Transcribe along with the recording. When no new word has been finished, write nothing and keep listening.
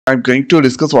I'm going to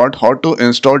discuss how to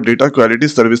install data quality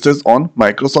services on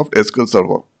Microsoft SQL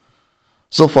Server.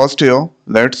 So first here,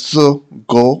 let's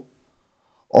go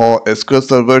SQL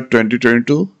Server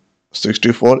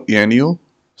 2022-64 ENU.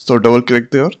 So double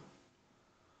click there.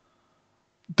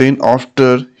 Then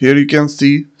after here you can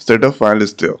see setup file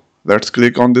is there. Let's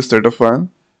click on this setup file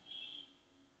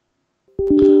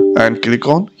and click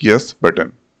on yes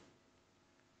button.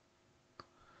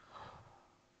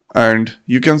 And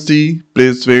you can see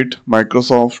please wait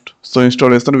Microsoft. So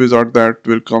installation wizard that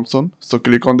will come soon. So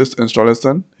click on this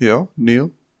installation here,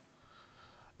 new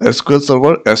SQL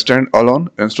Server standalone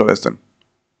installation.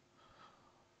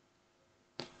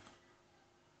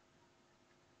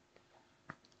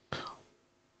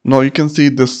 Now you can see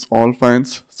this all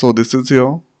files. So this is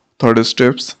your third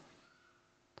steps,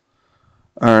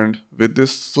 and with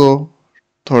this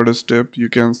third step you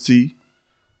can see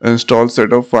install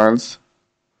set of files,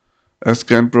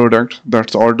 scan product.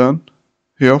 That's all done.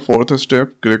 Here fourth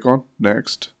step, click on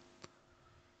next,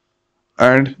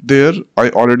 and there I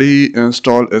already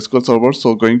installed SQL Server,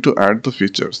 so going to add the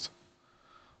features.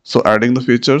 So adding the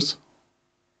features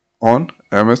on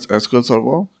MS SQL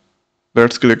Server.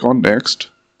 Let's click on next.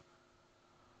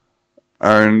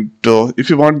 And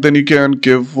if you want, then you can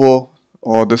give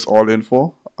this all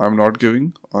info. I'm not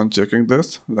giving, unchecking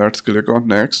this. Let's click on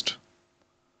next.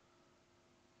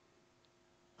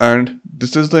 And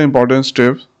this is the important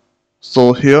step.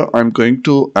 So here I'm going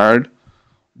to add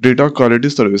data quality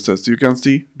services. You can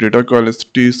see data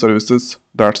quality services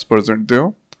that's present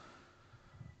there.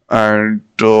 And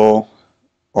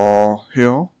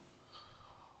here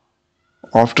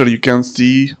after you can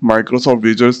see Microsoft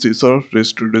Azure Caesar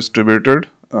distributed,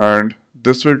 and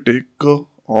this will take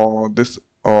this 2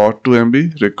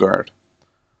 MB required.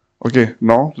 Okay,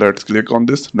 now let's click on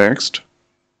this next.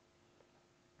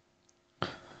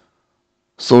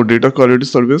 So data quality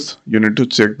service, you need to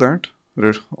check that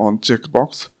on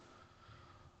checkbox.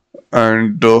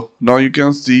 And now you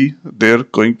can see they're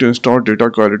going to install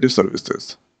data quality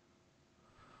services.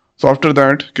 So after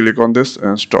that, click on this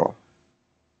install.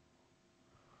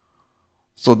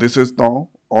 So this is now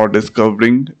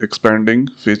discovering expanding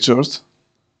features,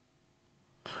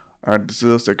 and this is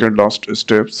the second last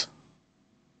steps.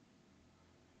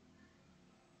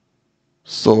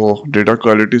 So data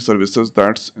quality services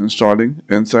that's installing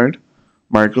inside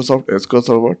Microsoft SQL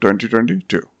Server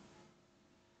 2022.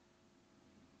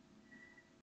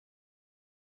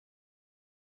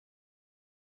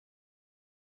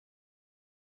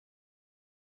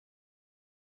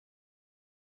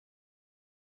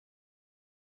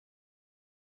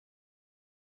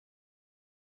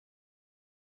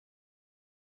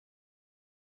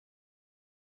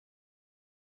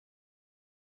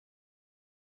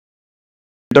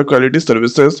 Data quality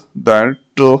services that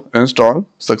install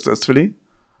successfully.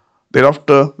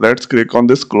 Thereafter, let's click on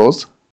this close